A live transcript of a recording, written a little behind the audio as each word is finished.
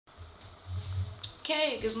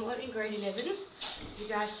Okay, good morning grade 11s. You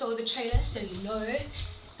guys saw the trailer, so you know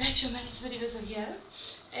that your maths videos are here.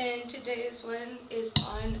 And today's one is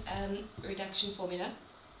on reduction formula.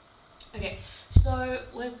 Okay, so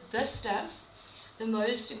with this stuff, the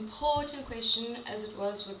most important question, as it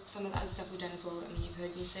was with some of the other stuff we've done as well, I mean you've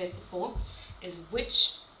heard me say it before, is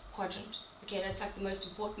which quadrant? Okay, that's like the most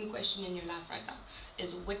important question in your life right now,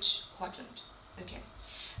 is which quadrant? Okay.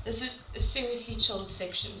 This is a seriously chilled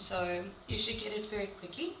section, so you should get it very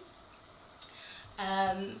quickly.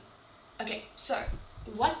 Okay, so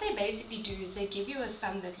what they basically do is they give you a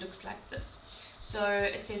sum that looks like this. So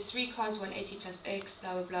it says 3 cos 180 plus x,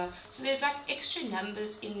 blah blah blah. So there's like extra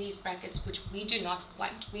numbers in these brackets which we do not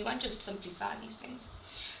want. We want to simplify these things.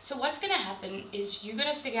 So what's going to happen is you're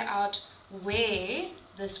going to figure out where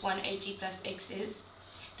this 180 plus x is.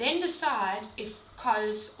 Then decide if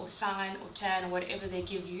cos or sine or tan or whatever they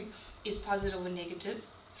give you is positive or negative.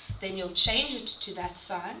 Then you'll change it to that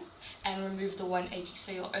sign and remove the 180,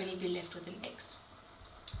 so you'll only be left with an x.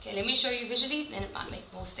 Okay, let me show you visually, then it might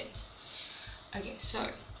make more sense. Okay, so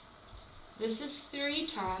this is 3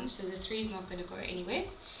 times, so the 3 is not going to go anywhere.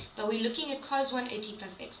 But we're looking at cos 180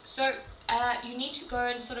 plus x. So you need to go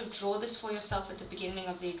and sort of draw this for yourself at the beginning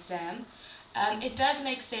of the exam. It does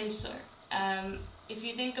make sense though. If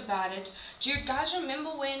you think about it, do you guys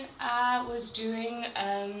remember when I was doing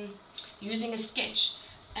using a sketch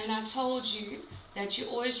and I told you that you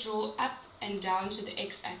always draw up and down to the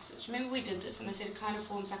x-axis? Remember we did this and I said it kind of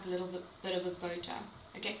forms like a little bit of a bow tie.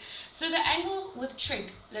 Okay, so the angle with trig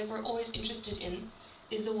that we're always interested in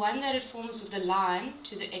is the one that it forms with the line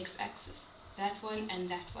to the x-axis. That one and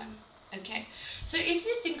that one. Okay, so if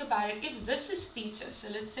you think about it, if this is theta, so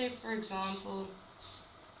let's say for example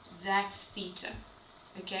that's theta.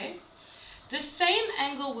 Okay, the same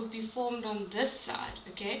angle would be formed on this side,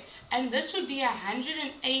 okay, and this would be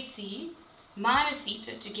 180 minus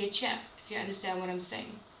theta to get here, if you understand what I'm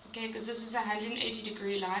saying, okay, because this is a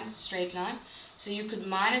 180-degree line, it's a straight line, so you could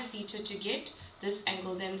minus theta to get this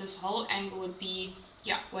angle, then this whole angle would be,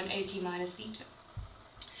 180 minus theta.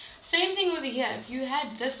 Same thing over here, if you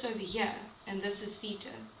had this over here, and this is theta,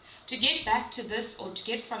 to get back to this, or to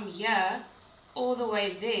get from here all the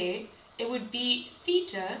way there, it would be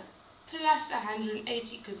theta plus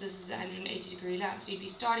 180, because this is a 180-degree line. So you'd be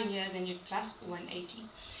starting here, then you'd plus 180.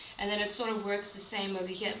 And then it sort of works the same over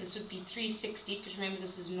here. This would be 360, because remember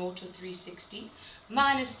this is 0 to 360.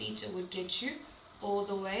 Minus theta would get you all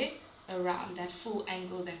the way around that full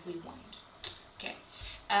angle that we want. Okay.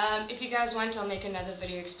 If you guys want, I'll make another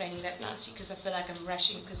video explaining that nicely, because I feel like I'm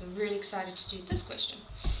rushing, because I'm really excited to do this question.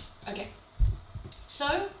 Okay.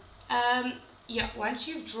 So, once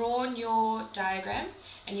you've drawn your diagram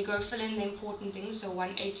and you go fill in the important things, so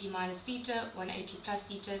 180 minus theta, 180 plus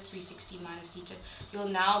theta, 360 minus theta, you'll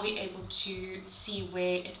now be able to see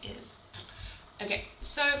where it is. Okay,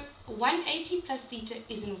 so 180 plus theta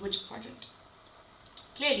is in which quadrant?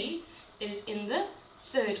 Clearly, it is in the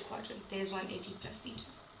third quadrant. There's 180 plus theta.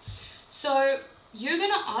 So you're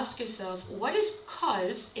going to ask yourself, what is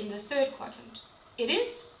cos in the third quadrant? It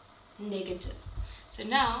is negative. So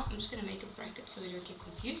now, I'm just going to make a bracket so we don't get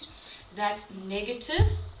confused. That's negative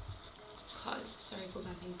cos. Sorry for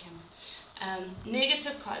bumping the camera.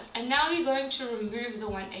 Negative cos. And now you're going to remove the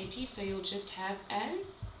 180, so you'll just have an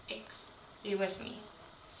x. Are you with me?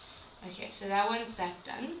 Okay, so that one's that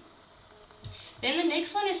done. Then the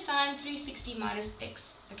next one is sine 360 minus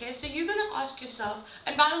x. Okay, so you're going to ask yourself,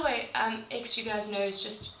 and by the way, x you guys know is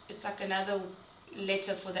just, it's like another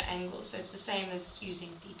letter for the angle, so it's the same as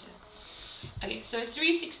using theta. Okay, so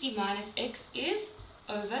 360 minus x is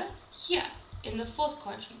over here in the fourth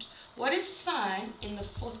quadrant. What is sine in the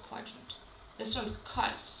fourth quadrant? This one's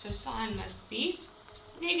cos, so sine must be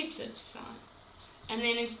negative sine. And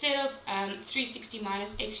then instead of 360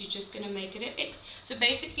 minus x, you're just going to make it an x. So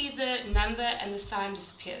basically the number and the sign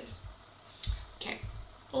disappears. Okay,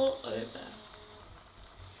 all over.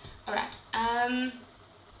 Alright,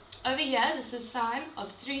 over here this is sine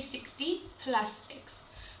of 360 plus x.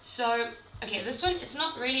 So, okay, this one, it's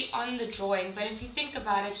not really on the drawing, but if you think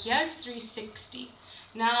about it, here's 360.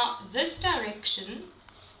 Now, this direction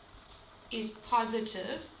is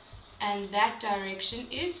positive, and that direction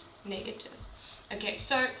is negative. Okay,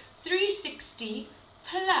 so 360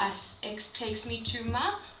 plus x takes me to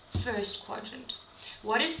my first quadrant.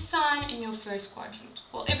 What is sine in your first quadrant?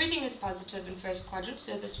 Well, everything is positive in first quadrant,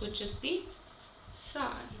 so this would just be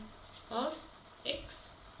sine of x.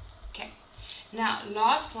 Okay. Now,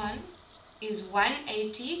 last one is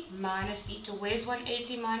 180 minus theta. Where's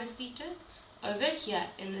 180 minus theta? Over here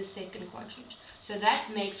in the second quadrant. So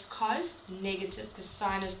that makes cos negative, because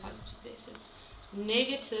sine is positive there. So it's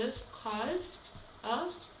negative cos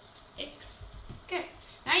of x. Okay,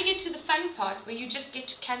 now you get to the fun part where you just get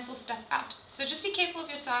to cancel stuff out. So just be careful of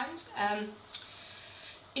your signs.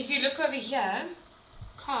 If you look over here,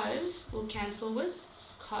 cos will cancel with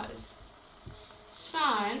cos.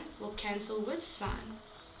 Sine will cancel with sine.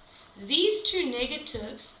 These two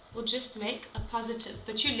negatives will just make a positive,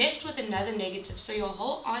 but you're left with another negative, so your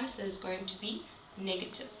whole answer is going to be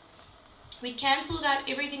negative. We cancelled out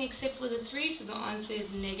everything except for the 3, so the answer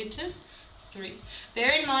is negative 3.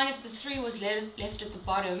 Bear in mind, if the 3 was left at the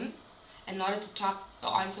bottom and not at the top, the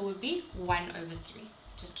answer would be 1 over 3.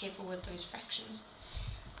 Just careful with those fractions.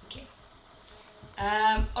 Okay.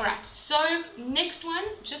 Alright, so next one,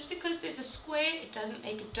 just because there's a square, it doesn't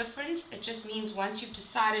make a difference. It just means once you've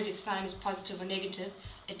decided if sine is positive or negative,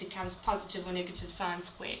 it becomes positive or negative sine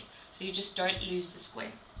squared. So you just don't lose the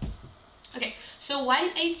square. Okay, so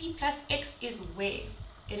 180 plus x is where?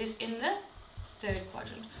 It is in the third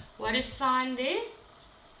quadrant. What is sine there?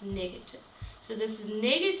 Negative. So this is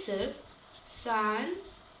negative sine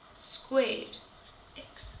squared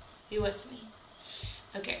x. You with me?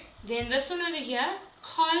 Okay, then this one over here,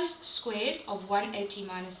 cos squared of 180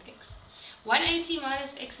 minus x. 180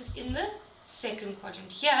 minus x is in the second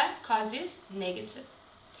quadrant. Here, cos is negative.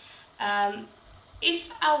 If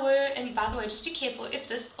I were, and by the way, just be careful, if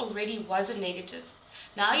this already was a negative,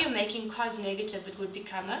 now you're making cos negative, it would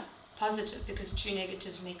become a positive because two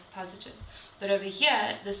negatives make a positive. But over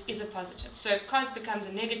here, this is a positive. So if cos becomes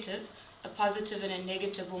a positive and a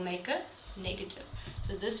negative will make a negative.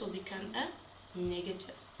 So this will become a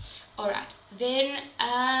negative. Alright, then,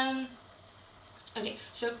 okay,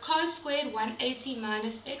 so cos squared 180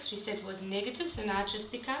 minus x, we said was negative, so now it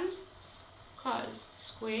just becomes cos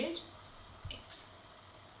squared x.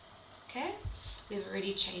 Okay, we've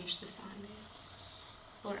already changed the sign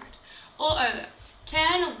there. Alright, all over.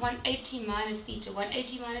 Tan of 180 minus theta.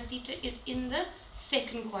 180 minus theta is in the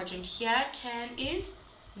second quadrant. Here, tan is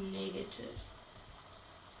negative.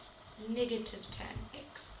 Negative tan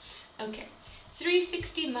x. Okay.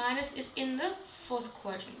 360 minus is in the fourth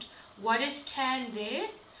quadrant. What is tan there?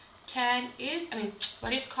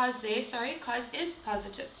 What is cos there? Sorry, cos is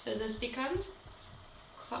positive. So this becomes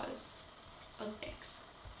cos of x.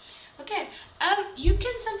 Okay, you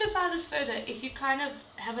can simplify this further if you kind of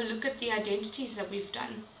have a look at the identities that we've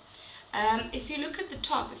done. If you look at the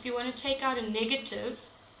top, if you want to take out a negative,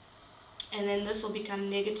 and then this will become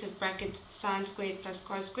negative bracket sine squared plus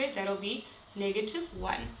cos squared, that'll be negative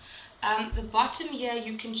 1. The bottom here,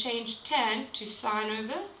 you can change tan to sine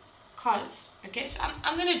over cos. Okay, so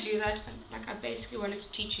I'm going to do that. Like, I basically wanted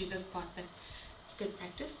to teach you this part, but it's good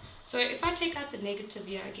practice. So if I take out the negative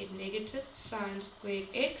here, I get negative sine squared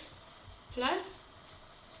x plus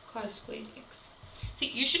cos squared x. See,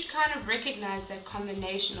 you should kind of recognize that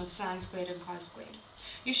combination of sine squared and cos squared.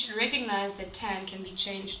 You should recognize that tan can be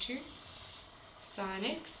changed to sine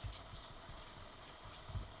x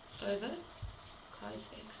over cos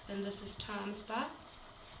x. And this is times by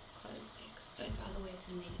cos x. But by the way, it's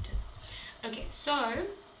a negative. Okay, so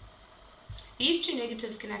these two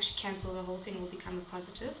negatives can actually cancel. The whole thing will become a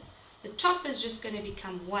positive. The top is just going to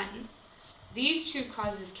become 1. These two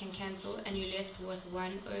causes can cancel, and you're left with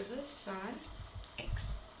 1 over sine x.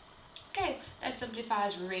 Okay, that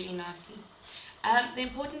simplifies really nicely. The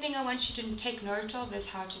important thing I want you to take note of is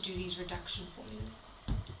how to do these reduction formulas.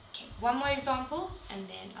 Okay, one more example, and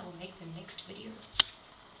then I will make the next video.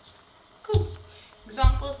 Cool.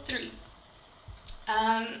 Example 3.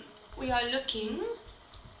 We are looking...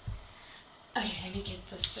 Okay, let me get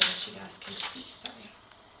this so that you guys can see. Sorry.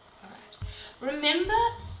 Alright. Remember,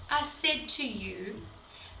 I said to you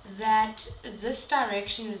that this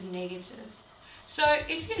direction is negative. So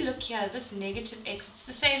if you look here, this negative x, it's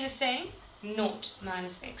the same as saying 0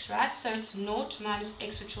 minus x, right? So it's 0 minus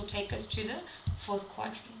x, which will take us to the fourth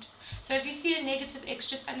quadrant. So if you see a negative x,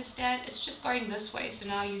 just understand it's just going this way. So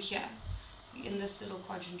now you're here, in this little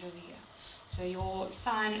quadrant over here. So your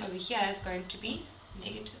sign over here is going to be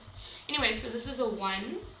negative. Anyway, so this is a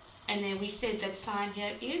 1, and then we said that sign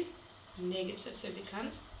here is negative, so it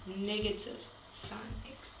becomes negative sine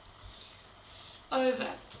x over,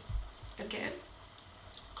 okay,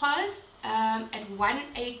 cos at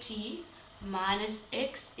 180 minus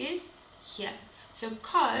x is here. So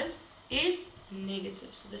cos is negative,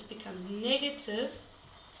 so this becomes negative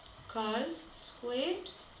cos squared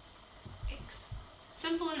x.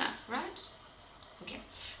 Simple enough, right? Okay,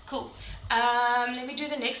 cool. Let me do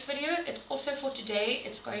the next video. It's also for today.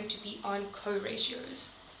 It's going to be on co-ratios.